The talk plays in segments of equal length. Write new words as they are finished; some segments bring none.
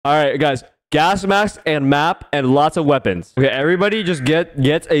All right, guys. Gas mask and map and lots of weapons. Okay, everybody just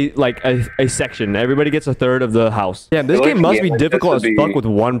gets a section. Everybody gets a third of the house. Damn, this game must be difficult as fuck with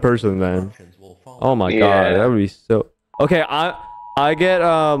one person then. Oh my god, that would be so. Okay, I get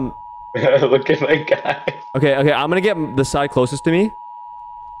Look at my guy. Okay, I'm gonna get the side closest to me.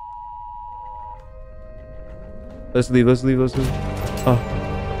 Let's leave. Oh.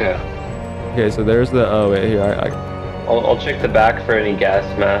 Yeah. Okay, so there's the. Oh wait, here I'll check the back for any gas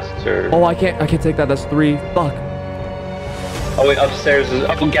masks or. Oh, I can't take that. That's 3. Fuck. Oh wait, upstairs is.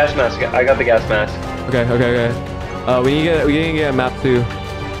 Oh, gas mask. I got the gas mask. Okay. We need to get a map too.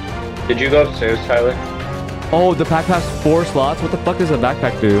 Did you go upstairs, Tyler? Oh, the pack has 4 slots. What the fuck does a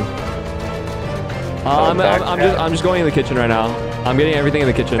backpack do? I'm just going in the kitchen right now. I'm getting everything in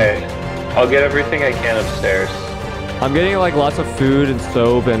the kitchen. Okay. I'll get everything I can upstairs. I'm getting like lots of food and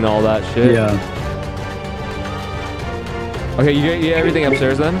soap and all that shit. Yeah. Okay, you get everything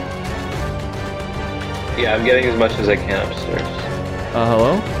upstairs then? Yeah, I'm getting as much as I can upstairs.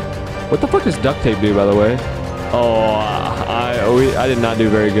 Hello? What the fuck does duct tape do, by the way? Oh, I did not do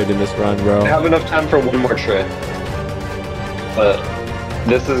very good in this run, bro. I have enough time for one more trip. But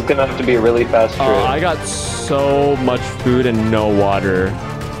this is gonna have to be a really fast trip. I got so much food and no water.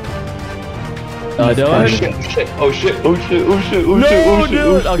 Dillon? Oh shit.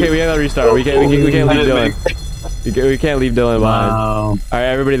 Okay, we gotta restart. We can't leave Dillon. We can't leave Dillon behind. Wow. All right,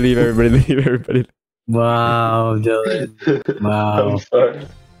 everybody leave. Wow, Dillon. Wow. I'm sorry.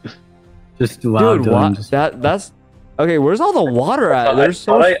 Just wow, Dude, Dillon. what? That's okay. Where's all the water at? There's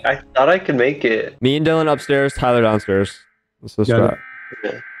so. I thought I could make it. Me and Dillon upstairs, Tyler downstairs. Let's start.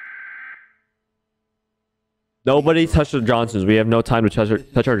 Okay. Nobody touch the Johnsons. We have no time to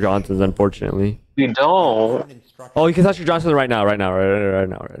touch our Johnsons, unfortunately. We don't. Oh, you can touch your Johnsons right now. Okay,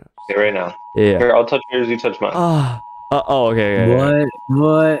 right now. Yeah. Here, I'll touch yours. You touch mine. Oh, okay.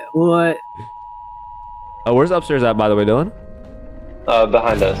 What? Oh, where's upstairs at, by the way, Dillon?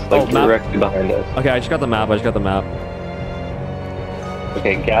 Behind us. Like directly behind us. Okay, I just got the map.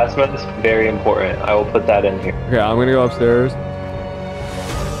 Okay, gas mask, very important. I will put that in here. Okay, I'm gonna go upstairs.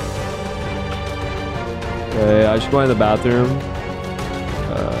 Okay, I should go in the bathroom.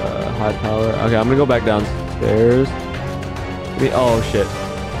 High power. Okay, I'm gonna go back downstairs. Oh shit.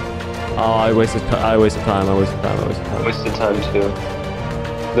 Oh, I wasted time. Wasted time too.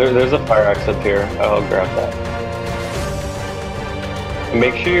 There's a fire axe up here. I'll grab that.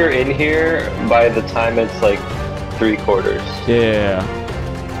 Make sure you're in here by the time it's like 3/4. Yeah.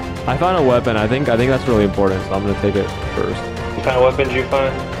 I found a weapon. I think that's really important, so I'm gonna take it first. What kind of weapon did you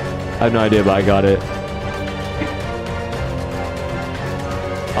find? I have no idea, but I got it.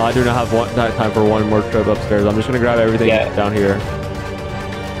 I do not have time for one more trip upstairs. I'm just gonna grab everything down here.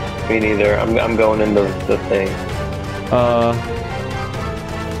 Me neither. I'm going in the thing.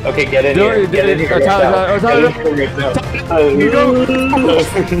 Okay, get in here. Get in here. Tyler. You go.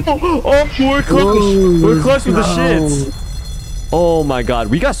 Oh, we're close with the shits. Oh my god,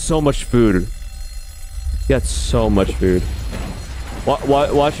 we got so much food.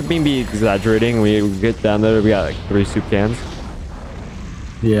 Watch me be exaggerating. We get down there, we got like 3 soup cans.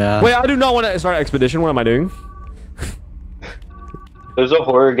 Yeah. Wait, I do not want to start an expedition. What am I doing? There's a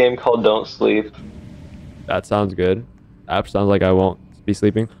horror game called Don't Sleep. That sounds good. App sounds like I won't be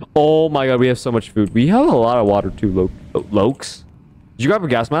sleeping. Oh my god, we have so much food. We have a lot of water too, Lokes. Did you grab a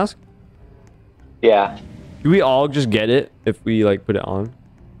gas mask? Yeah. Do we all just get it if we like put it on?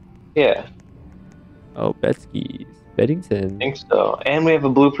 Yeah. Oh, Betskies. Beddington. I think so. And we have a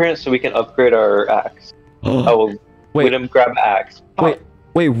blueprint so we can upgrade our axe. Wait. We didn't grab axe.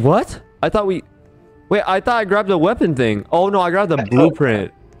 Wait, what? I thought I grabbed the weapon thing. Oh no, I grabbed the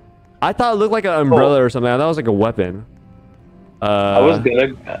blueprint. I thought it looked like an umbrella or something. I thought it was like a weapon. I was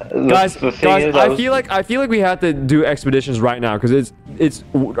gonna. Guys, I feel like we have to do expeditions right now because it's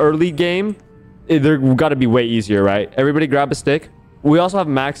early game. They're gotta be way easier, right? Everybody grab a stick. We also have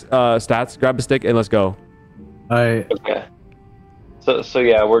max stats. Grab a stick and let's go. Alright. Okay. So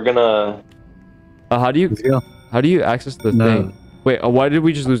yeah, we're gonna. How do you access the thing? Wait, why did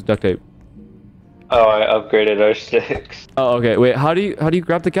we just lose duct tape? Oh, I upgraded our sticks. Oh, okay. Wait, how do you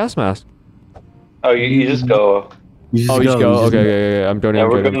grab the gas mask? Oh, you just go. You just go. Okay. I'm joining. Yeah,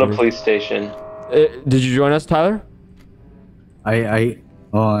 we're going to the police station. Did you join us, Tyler? I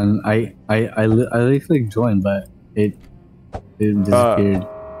like joined, but it disappeared.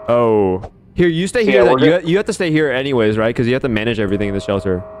 Oh. Here, you stay here. You have to stay here anyways, right? Because you have to manage everything in the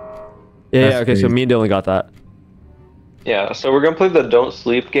shelter. Yeah. Okay. So me and Dillon got that. Yeah. So we're gonna play the Don't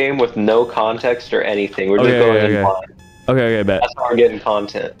Sleep game with no context or anything. We're just going in blind. Okay. Bet. That's how we're getting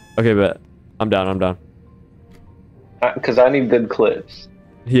content. Okay. Bet. I'm down. Because I need good clips.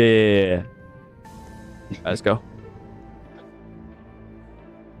 Yeah. Let's go.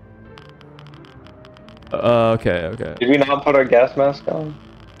 Okay. Did we not put our gas mask on?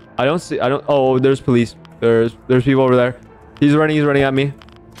 I don't see. Oh, there's police. There's people over there. He's running at me.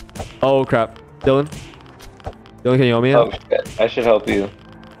 Oh crap, Dylan, can you help me out? Oh shit, I should help you.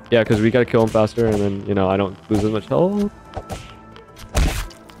 Yeah, because we gotta kill him faster, and then you know I don't lose as much health.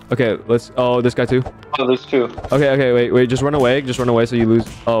 Okay, let's. Oh, this guy too. Oh, there's two. Okay, wait, just run away, so you lose.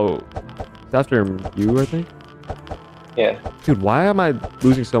 Oh, it's after you, I think. Yeah. Dude, why am I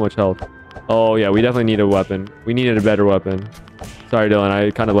losing so much health? Oh yeah, we definitely need a weapon. We needed a better weapon. Sorry, Dylan,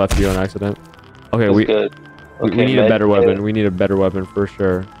 I kind of left you on accident. Okay, That's good. Okay, we need a better weapon. We need a better weapon for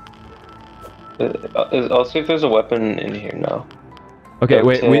sure. I'll see if there's a weapon in here now. Okay,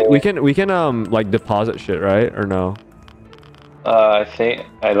 wait, we can like deposit shit, right? Or no? I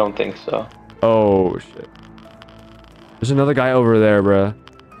don't think so. Oh shit. There's another guy over there, bruh.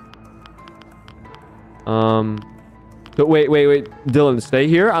 So wait, Dylan, stay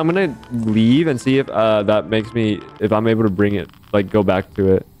here. I'm gonna leave and see if that makes me, if I'm able to bring it, like go back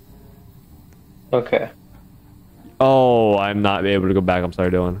to it. Okay. Oh, I'm not able to go back. I'm sorry,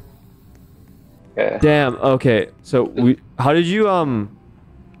 Dylan. Okay. Damn. Okay. So how did you upgrade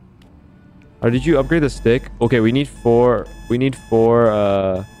the stick? Okay, we need four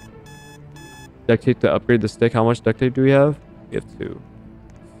duct tape to upgrade the stick. How much duct tape do we have? We have 2.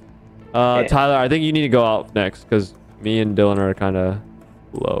 Okay. Tyler, I think you need to go out next because me and Dylan are kind of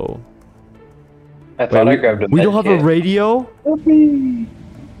low. I thought I grabbed a We don't have a medkit. radio?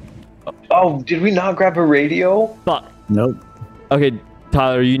 Oh, did we not grab a radio? Fuck. Nope. Okay,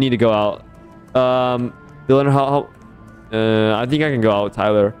 Tyler, you need to go out. Dylan, how I think I can go out with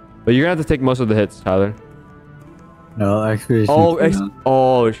Tyler, but you're gonna have to take most of the hits, Tyler. No, expedition.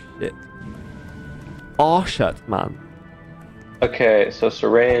 Oh shit. Oh shit, man. Okay, so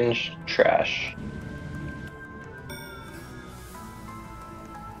syringe, trash.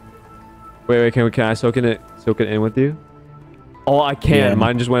 Wait, can I soak it in with you? Oh, I can. Yeah.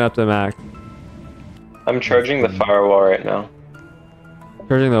 Mine just went up to max. I'm charging the firewall right now.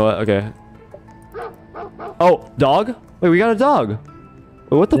 Charging the what? Okay. Oh, dog? Wait, we got a dog.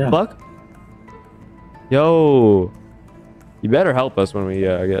 Wait, what the fuck? Yo. You better help us when we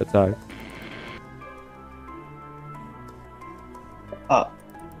get attacked.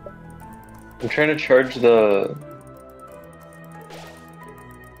 I'm trying to charge the...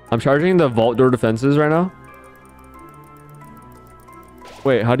 I'm charging the vault door defenses right now.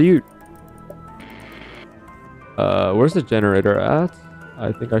 Wait, how do you... where's the generator at?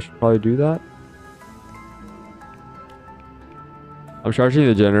 I think I should probably do that. I'm charging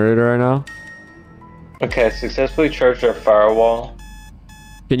the generator right now. Okay, I successfully charged our firewall.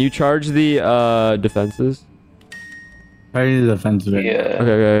 Can you charge the defenses? I need the defense. Yeah.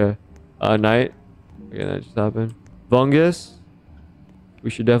 Okay. Night. Okay, that just happened. Fungus. We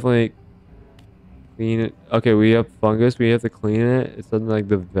should definitely clean it. Okay, we have fungus. We have to clean it. It's something like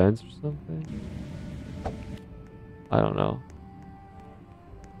the vents or something. I don't know.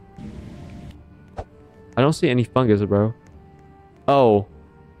 I don't see any fungus, bro. Oh.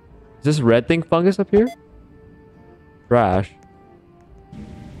 Is this red thing fungus up here? Trash.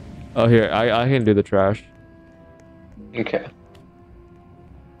 Oh, here. I can do the trash. Okay.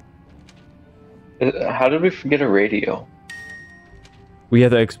 How did we forget a radio? We have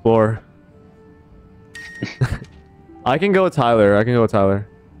to explore. I can go with Tyler. Okay,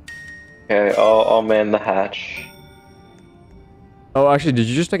 I'll man the hatch. Oh, actually, did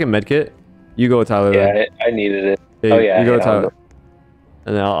you just take a med kit? You go with Tyler. Yeah, then. I needed it. Hey, Oh yeah, you go with I'll Tyler. go.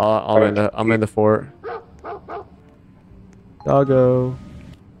 And then I'll man the fort. Doggo.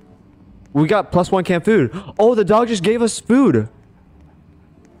 We got +1 canned food. Oh, the dog just gave us food.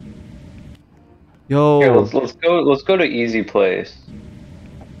 Yo. Here, let's go to easy place.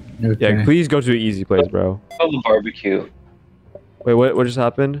 Okay. Yeah, please go to an easy place, bro. Go to the barbecue. Wait, what just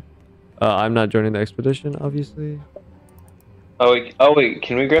happened? I'm not joining the expedition, obviously. Oh wait,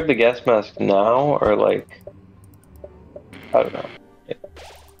 can we grab the gas mask now or like? I don't know.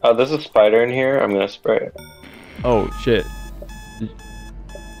 Oh, there's a spider in here. I'm gonna spray it. Oh shit. Did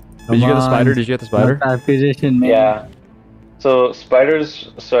you get the spider? Did you get the spider? That position, man. Yeah. So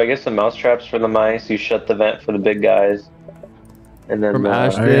spiders. So I guess the mouse traps for the mice. You shut the vent for the big guys. And then From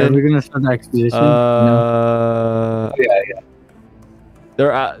Ashton. Are we gonna start the expedition? No. Yeah.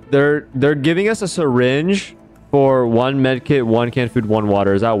 They're giving us a syringe for 1 med kit, 1 canned food, 1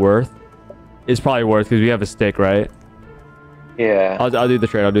 water. Is that worth? It's probably worth because we have a stick, right? Yeah. I'll do the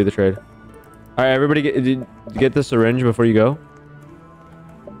trade. All right, everybody, get the syringe before you go.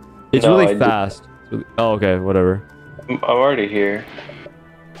 It's No, really fast. Oh, okay, whatever. I'm already here.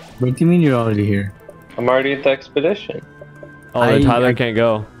 What do you mean you're already here? I'm already at the expedition. Oh, then Tyler can't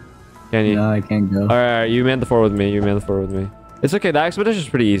go. Can you? No, I can't go. All right, you man the fort with me. You man the fort with me. It's okay. That expedition is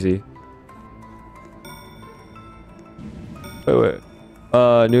pretty easy. Wait.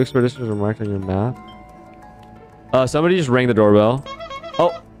 New expeditions are marked on your map. Somebody just rang the doorbell.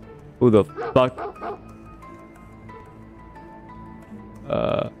 Oh, who the fuck?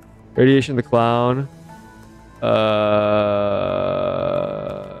 Radiation the clown.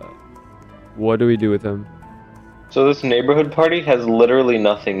 What do we do with him? So this neighborhood party has literally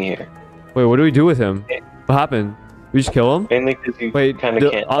nothing here. Wait, what do we do with him? What happened? We just kill him? Mainly because you kind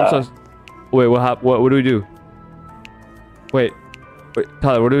of can't. Wait, what do we do? Wait,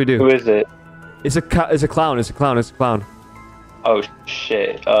 Tyler, what do we do? Who is it? It's a clown. It's a clown. Oh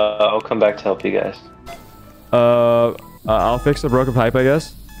shit. I'll come back to help you guys. I'll fix the broken pipe, I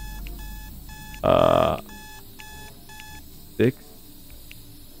guess. Fix.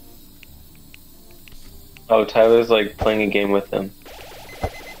 Oh, Tyler's like playing a game with him.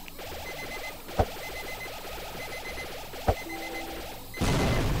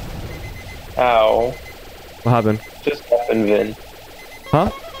 Ow. What happened? What just happened, Vin? Huh?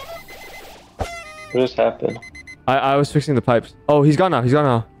 What just happened? I was fixing the pipes. Oh, he's gone now. Are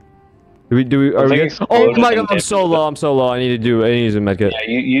we good? Oh my god, I'm so low. I need to use a medkit. Yeah,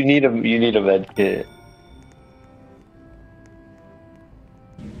 you need a medkit.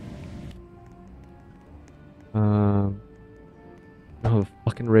 Oh,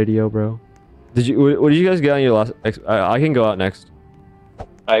 fucking radio, bro. What did you guys get on your last? I can go out next.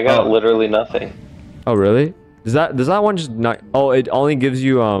 I got literally nothing. Oh really? Does that one just not? Oh, it only gives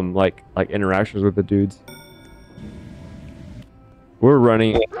you like interactions with the dudes. We're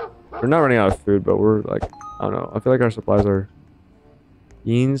not running out of food, but we're like, I don't know. I feel like our supplies are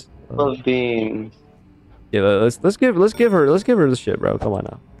beans. Love beans. Yeah, let's give her this shit, bro. Come on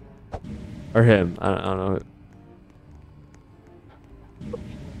now. Or him. I don't know.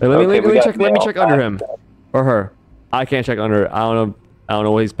 Hey, let me check under him or her. I can't check under. I don't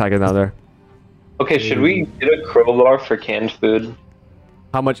know what he's packing down there. Okay, should we get a crowbar for canned food?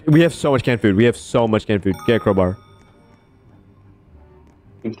 How much? We have so much canned food. Get a crowbar.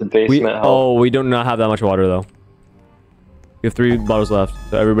 Keep the basement help. Oh, we do not have that much water though. We have 3 bottles left,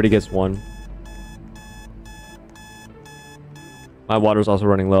 so everybody gets 1. My water's also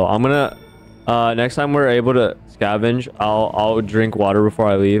running low. I'm gonna next time we're able to scavenge, I'll drink water before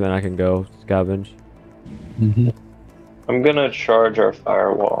I leave and I can go scavenge. I'm gonna charge our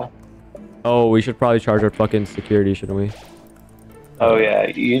firewall. Oh, we should probably charge our fucking security, shouldn't we? Oh yeah,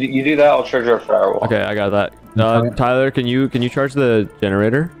 you do that, I'll charge our firewall. Okay, I got that. Tyler, can you charge the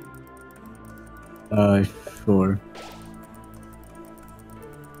generator? Sure.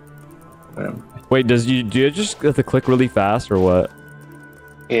 Wait, do you just have to click really fast or what?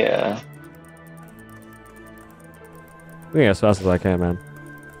 Yeah. I think as fast as I can, man.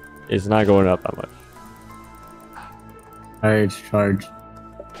 It's not going up that much. Alright, it's charged.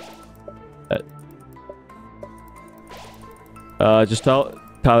 Just tell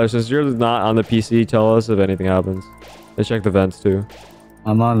Tyler, since you're not on the PC, tell us if anything happens. Let's check the vents too.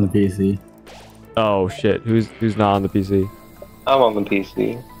 I'm on the PC. Oh shit, who's not on the PC? I'm on the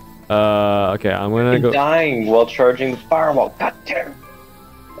PC. Okay, I'm gonna go. Dying while charging the firewall. God damn.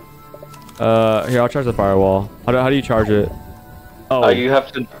 Here, I'll charge the firewall. How do you charge it? Oh, you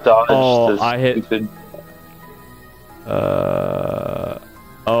have to dodge. Oh, this I hit. stupid...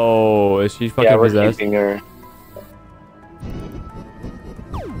 Oh, is she fucking possessed? Keeping her.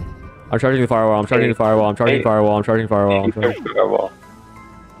 I'm charging the firewall. I'm charging the firewall. I'm charging the firewall. I'm charging the firewall. I'm charging the firewall.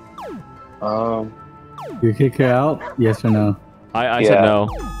 You kick her out? Yes or no? I said no.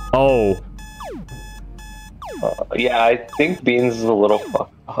 Oh. Yeah, I think Beans is a little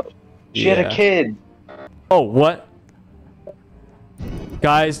fucked up. She had a kid. Oh, what?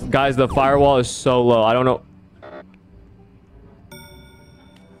 Guys, the firewall is so low. I don't know.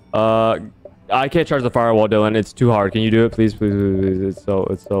 I can't charge the firewall, Dylan. It's too hard. Can you do it, please? It's so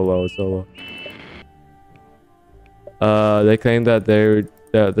low. They claim that the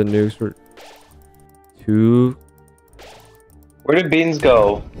nukes were too. Where did Beans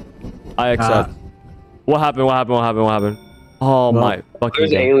go? I accept. What happened? Oh my fucking.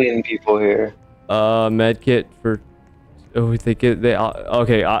 There's alien people here. Medkit for. Oh, they.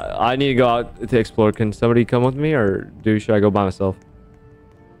 Okay, I need to go out to explore. Can somebody come with me, or should I go by myself?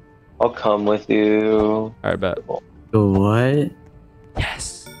 I'll come with you. Alright, bet. What?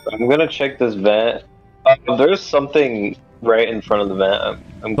 Yes. I'm gonna check this vent. There's something right in front of the vent.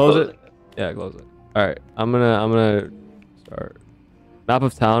 I'm closing it. Yeah, close it. Alright, I'm gonna start. Map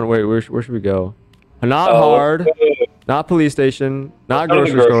of town. Wait, where should we go? Not hard. Not police station. Not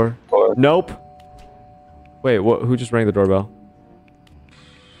grocery store. Nope. Wait, what? Who just rang the doorbell?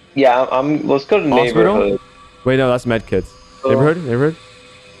 Yeah, let's go to Hospital? neighborhood. Wait, no, that's med kits. Neighborhood?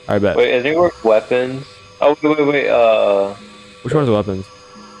 I bet. Wait, I think we're weapons. Oh, wait. Which one's the weapons?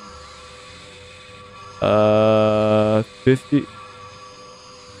 50.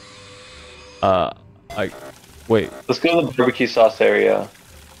 Wait. Let's go to the barbecue sauce area.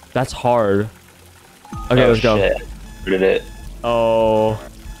 That's hard. Okay, let's go. Shit. Did it? Oh.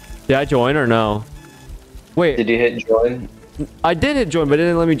 Did I join or no? Wait. Did you hit join? I did hit join, but it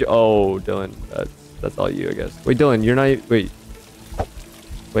didn't let me join. Oh, Dylan. That's all you, I guess. Wait, Dylan, you're not... Wait.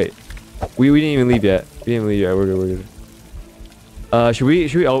 We didn't even leave yet. We didn't leave yet. We're good.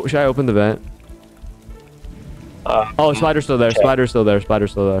 Should I open the vent? Oh, spider's still there. Spider's still there.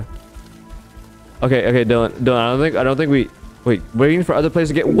 Okay, Dylan. I don't think we... Wait, waiting for other players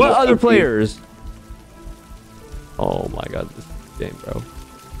to get... What other players? Oh my god, this game, bro.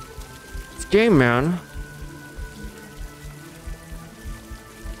 This game, man.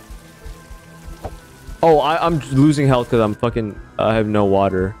 Oh, I'm losing health because I'm fucking... I have no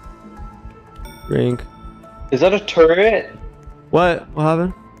water. Drink. Is that a turret? What? What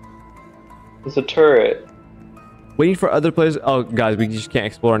happened? It's a turret. Waiting for other players... Oh, guys, we just can't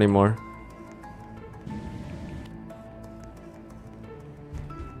explore anymore.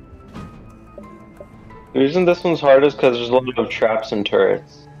 The reason this one's hard is because there's a lot of traps and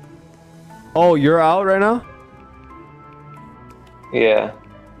turrets. Oh, you're out right now? Yeah.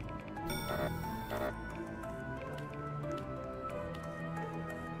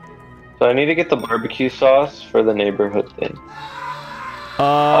 So I need to get the barbecue sauce for the neighborhood thing.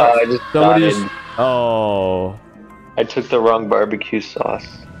 I just died. Oh. I took the wrong barbecue sauce.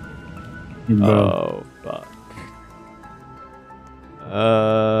 Oh, fuck.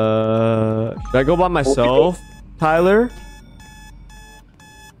 Should I go by myself, Tyler?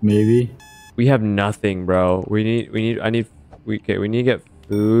 Maybe. We have nothing, bro. We need to get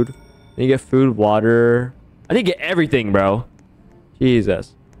food. I need to get food, water. I need to get everything, bro.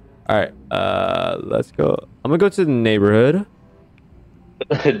 Jesus. All right, let's go. I'm gonna go to the neighborhood.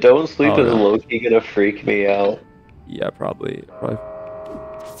 Don't sleep is no. low-key gonna freak me out. Yeah, probably.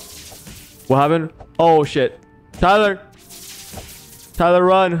 What happened? Oh shit, Tyler,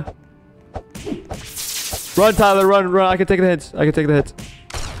 run, Tyler, run. I can take the hits.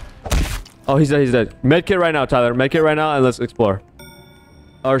 Oh, he's dead. Medkit right now, Tyler. Medkit right now, and let's explore.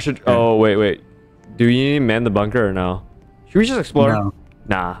 Or should? Oh wait. Do you need to man the bunker or no? Should we just explore? No.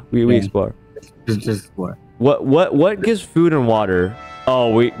 Nah, we explore. Just explore. What gives food and water?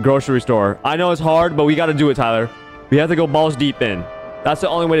 Oh, grocery store. I know it's hard, but we got to do it, Tyler. We have to go balls deep in. That's the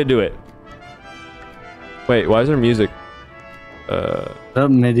only way to do it. Wait, why is there music? The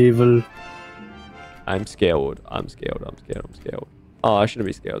medieval. I'm scared. Oh, I shouldn't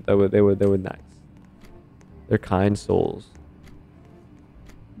be scared. They were nice. They're kind souls.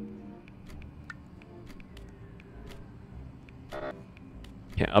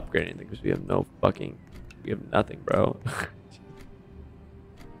 Can't upgrade anything because we have nothing, bro.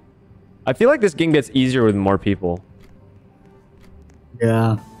 I feel like this game gets easier with more people.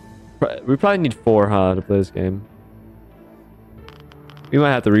 Yeah. We probably need 4, huh, to play this game. We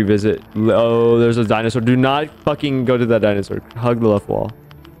might have to revisit. Oh, there's a dinosaur. Do not fucking go to that dinosaur. Hug the left wall.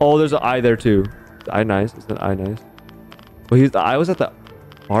 Oh, there's an eye there too. Is the eye nice? Is the eye nice? Well, the eye was at the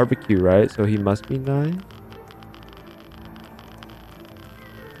barbecue, right? So he must be nice.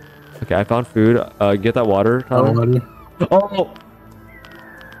 Okay, I found food. Get that water, Tyler. Oh!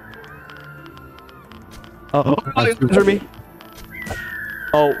 Oh, it hurt me.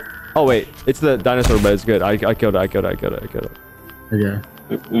 Oh, wait. It's the dinosaur, but it's good. I killed it. Okay.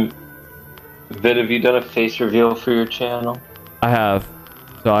 Vid, have you done a face reveal for your channel? I have.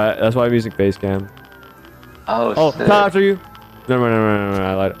 So that's why I'm using face cam. Oh, come after you. No,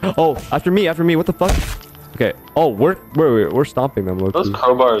 I lied. Oh, after me. What the fuck? Okay. Oh, we're stomping them. Those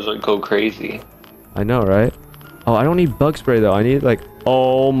crowbars like go crazy. I know, right? Oh, I don't need bug spray though. I need like.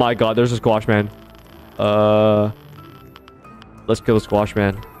 Oh my god, there's a squash man. Let's kill the squash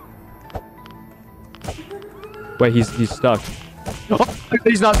man. Wait, he's stuck. Oh,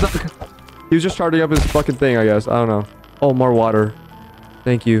 he's not stuck. He was just charging up his fucking thing, I guess. I don't know. Oh, more water.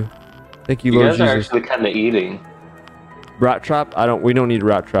 Thank you, Lord Jesus. You guys are actually kind of eating. Rat trap? We don't need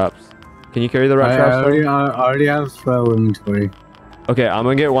rat traps. Can you carry the rat traps? I already have inventory. Okay, I'm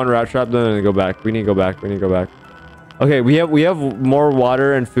gonna get one rat trap, then go back. We need to go back. Okay, we have more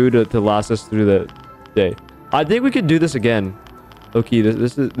water and food to last us through the day. I think we could do this again. Okay,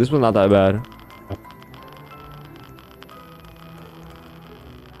 this one's not that bad.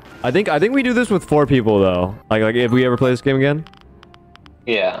 I think we do this with 4 people though. Like if we ever play this game again.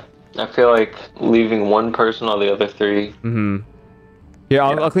 Yeah. I feel like leaving one person on the other 3. Mm-hmm. Yeah,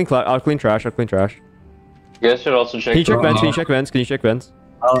 I'll clean trash. I'll clean trash. You guys should also check. Can you check vents? Can you check vents? Can you check vents?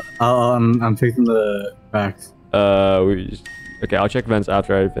 I'm fixing the cracks. Okay, I'll check vents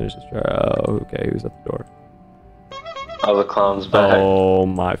after I finish this. Oh, okay, who's at the door? Oh, the clown's back. Oh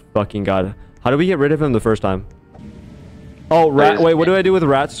my fucking god! How do we get rid of him the first time? Oh, rat. Wait, what do I do with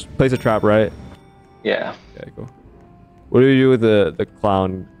rats? Place a trap, right? Yeah. Okay, cool. What do we do with the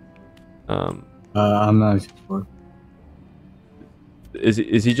clown? I'm not sure. Is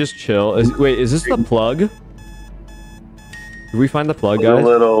he just chill? Wait, is this the plug? Did we find the plug, guys?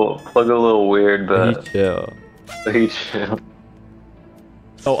 Plug a little weird, but He chill. he chill.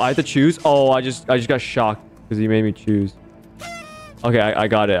 Oh, I have to choose. Oh, I just got shocked because he made me choose. Okay, I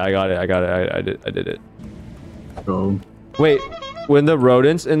got it. I did it. So Wait, when the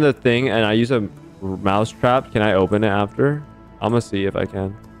rodent's in the thing and I use a mouse trap, can I open it after? I'm gonna see if I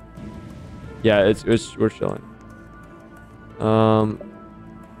can. Yeah, we're chilling.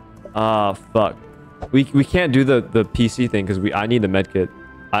 Fuck. We can't do the PC thing because I need the medkit.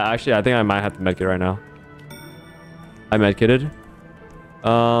 I think I might have the medkit right now. I medkitted.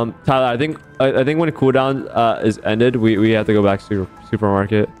 Tyler, I think when the cooldown is ended, we have to go back to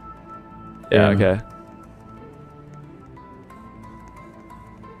supermarket. Yeah, okay.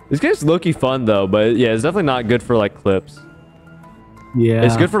 This game's low-key fun though, but yeah, it's definitely not good for like clips. yeah,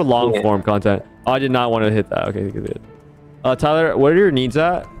 It's good for long form content. Oh, I did not want to hit that. Okay, good. Tyler, what are your needs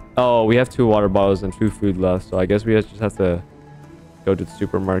at? Oh, we have 2 water bottles and 2 food left, so I guess we just have to go to the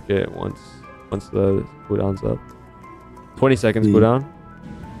supermarket once the cooldown's up. 20 seconds cooldown.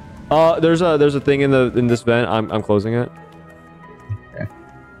 There's a thing in this vent. I'm closing it.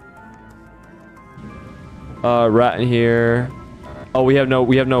 Okay. Rat in here. Oh, we have no.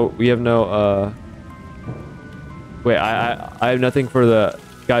 Wait, I have nothing for the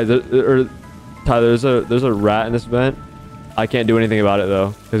guys. Tyler, there's a rat in this vent. I can't do anything about it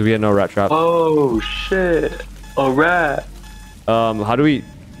though because we had no rat trap. Oh shit! A rat. How do we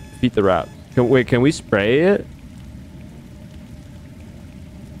defeat the rat? Can we spray it?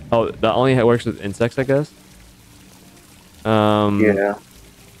 Oh, that only works with insects, I guess. Yeah.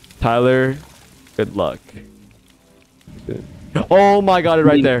 Tyler, good luck. Oh my god,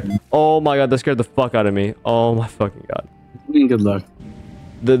 right there. Oh my god, that scared the fuck out of me. Oh my fucking god. good luck.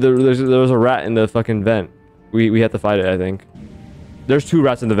 There was a rat in the fucking vent. We had to fight it, I think. There's 2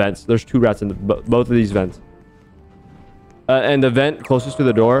 rats in the vents. There's 2 rats in both of these vents. And the vent closest to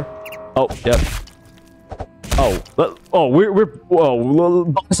the door. Oh, yep. Whoa,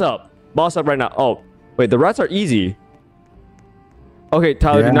 boss up right now. Oh, wait, the rats are easy. Okay,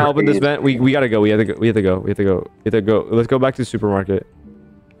 Tyler, do not open this vent. We gotta go. We have to go. Let's go back to the supermarket.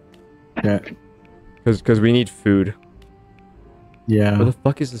 Yeah. Because we need food. Yeah. Where the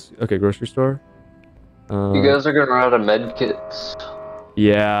fuck is this? Okay, grocery store. You guys are gonna run out of med kits.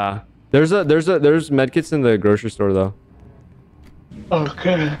 Yeah. There's medkits in the grocery store though.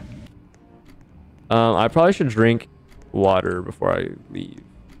 Okay. I probably should drink water before I leave.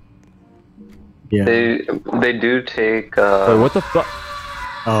 Yeah. They do take. Wait, what the fuck?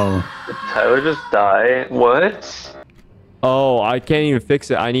 Oh. Did Tyler just die? What? Oh, I can't even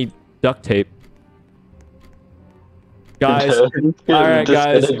fix it. I need duct tape. Guys, alright,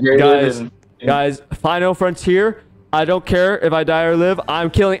 guys, final frontier. I don't care if I die or live. I'm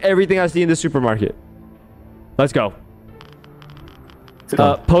killing everything I see in the supermarket. Let's go.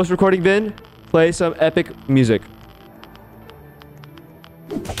 Post-recording bin, play some epic music.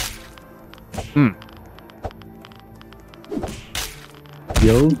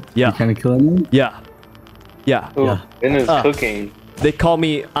 Yo? Yeah. You kind of killing me? Yeah. Ooh, Yeah. Ben is cooking. They call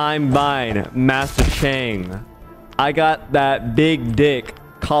me I'm Vine, Master Chang. I got that big dick.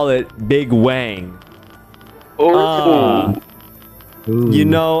 Call it Big Wang. Oh. Ooh. You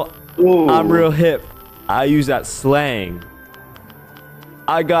know, Ooh. I'm real hip. I use that slang.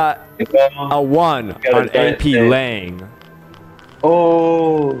 I got a 1 on AP Lang.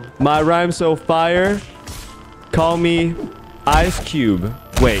 Oh. My rhyme's so fire. Call me Ice Cube.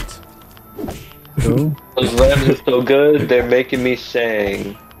 Wait. Yo? Those rhymes are so good, they're making me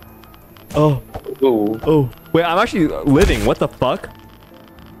sing. Oh. Ooh. Oh. Wait, I'm actually living. What the fuck?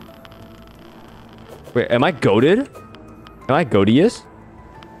 Wait, am I goated? Am I goatiest?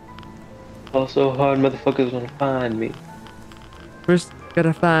 Also hard motherfuckers wanna find me. First,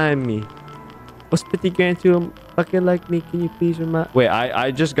 gotta find me. What's 50 grand to him? Fucking like me, can you please remind? Wait, I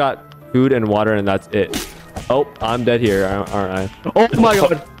just got food and water and that's it. Oh, I'm dead here, aren't I? Oh my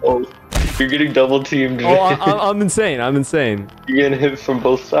god. Oh. You're getting double teamed. Oh, I'm insane. I'm insane. You're getting hit from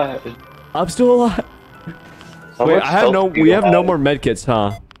both sides. I'm still alive. Wait, I have no. We have no more medkits,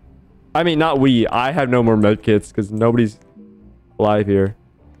 huh? I mean, not we. I have no more medkits because nobody's alive here.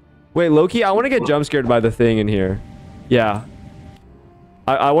 Wait, Loki, I want to get jump scared by the thing in here. Yeah.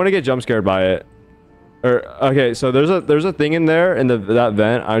 I want to get jump scared by it. Or okay, so there's a thing in there in that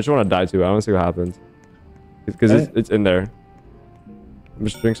vent. I just want to die to it. I want to see what happens. Because it's in there.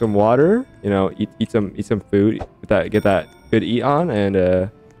 Just drink some water. You know, eat some food. Get that good eat on and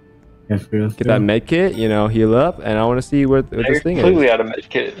get that med kit. You know, heal up. And I want to see what this thing is. Completely out of med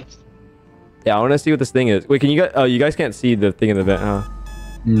kits. Yeah, I want to see what this thing is. Wait, can you guys? Oh, you guys can't see the thing in the vent, huh?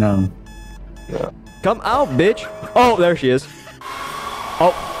 No. No. Come out, bitch! Oh, there she is.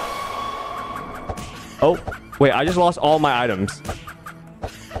 Oh. Oh, wait, I just lost all my items.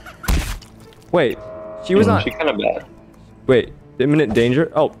 Wait, she was not... She's kind of bad. Wait, imminent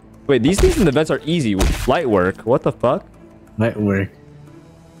danger? Oh, wait, these things in the vents are easy. Light work. What the fuck? Light work.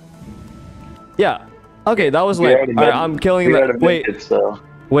 Yeah. Okay, that was lame. Alright, I'm killing the... Wait.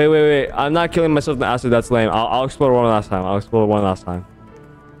 Wait. I'm not killing myself in the acid. That's lame. I'll explore one last time.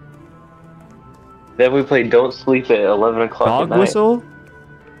 Then we play Don't Sleep at 11 o'clock at night. Dog whistle?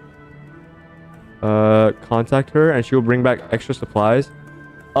 Contact her and she will bring back extra supplies.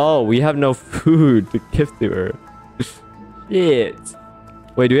 Oh, we have no food to give to her. Shit.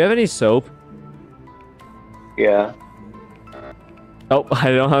 Wait, do we have any soap? Yeah. Oh, I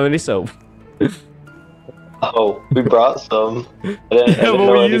don't have any soap. Oh, we brought some. I didn't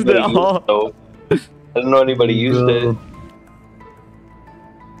but we used it all. I didn't know anybody used it.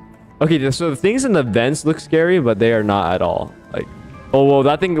 Okay, so the things in the vents look scary, but they are not at all. Like, oh, well,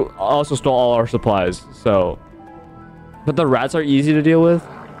 that thing also stole all our supplies, so... But the rats are easy to deal with?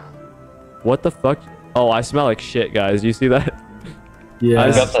 What the fuck? Oh, I smell like shit, guys. You see that? Yeah.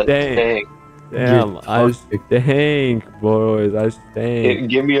 I got that stank. Damn, I stink, boys. I stink.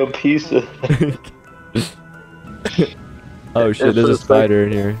 Give me a piece of... Oh shit, there's a spider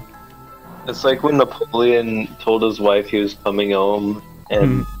in here. It's like when Napoleon told his wife he was coming home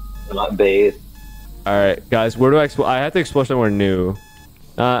and not bathe. Alright, guys, where do I explore? I have to explore somewhere new.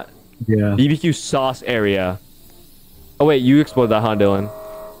 Yeah. BBQ sauce area. Oh wait, you explored that, huh, Dylan?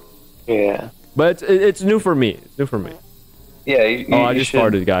 Yeah. But it's new for me. It's new for me. Yeah, I just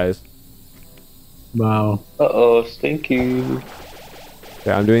farted, guys. Wow. Uh-oh, stinky.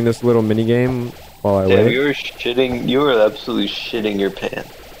 Okay, I'm doing this little mini game while I wait. You were absolutely shitting your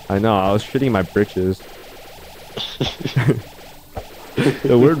pants. I know, I was shitting my britches.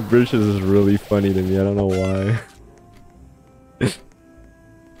 The word britches is really funny to me. I don't know why.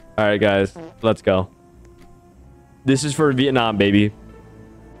 Alright, guys. Let's go. This is for Vietnam, baby.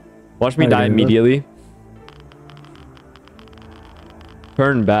 Watch me die immediately.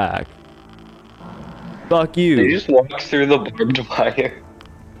 Turn back. Fuck you. Did you just walk through the barbed wire?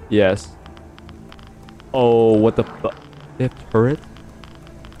 Yes. Oh, what the fuck? They have turrets?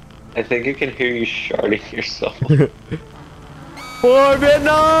 I think I can hear you sharding yourself. For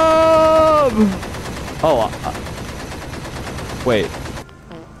Vietnam! Oh, wait.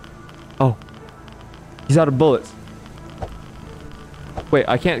 Oh. He's out of bullets. Wait,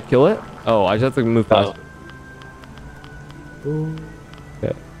 I can't kill it? Oh, I just have to move fast. Oh.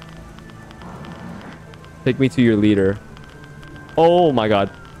 Okay. Take me to your leader. Oh my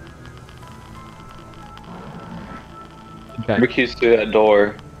god. Okay. Barbecue's through that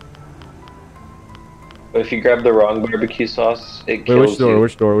door. But if you grab the wrong barbecue sauce, it kills which door? you.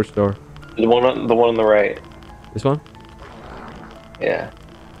 Which door? Which door? The one on the right. This one? Yeah.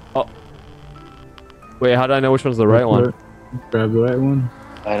 Oh. Wait, how do I know which one's the right one? Grab the right one.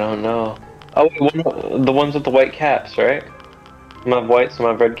 I don't know. Oh, the ones with the white caps, right? Some have white, some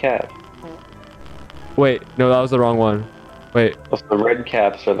have red caps. Wait, no, that was the wrong one. Wait. Oh, so the red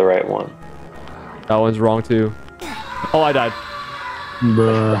caps are the right one. That one's wrong too. Oh, I died.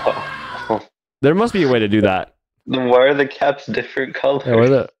 Bruh. Oh. There must be a way to do that. Then why are the caps different colors? Yeah,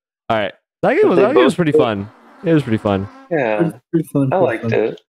 where Alright. That game was pretty fun. It was pretty fun. Yeah. Pretty fun. I liked it.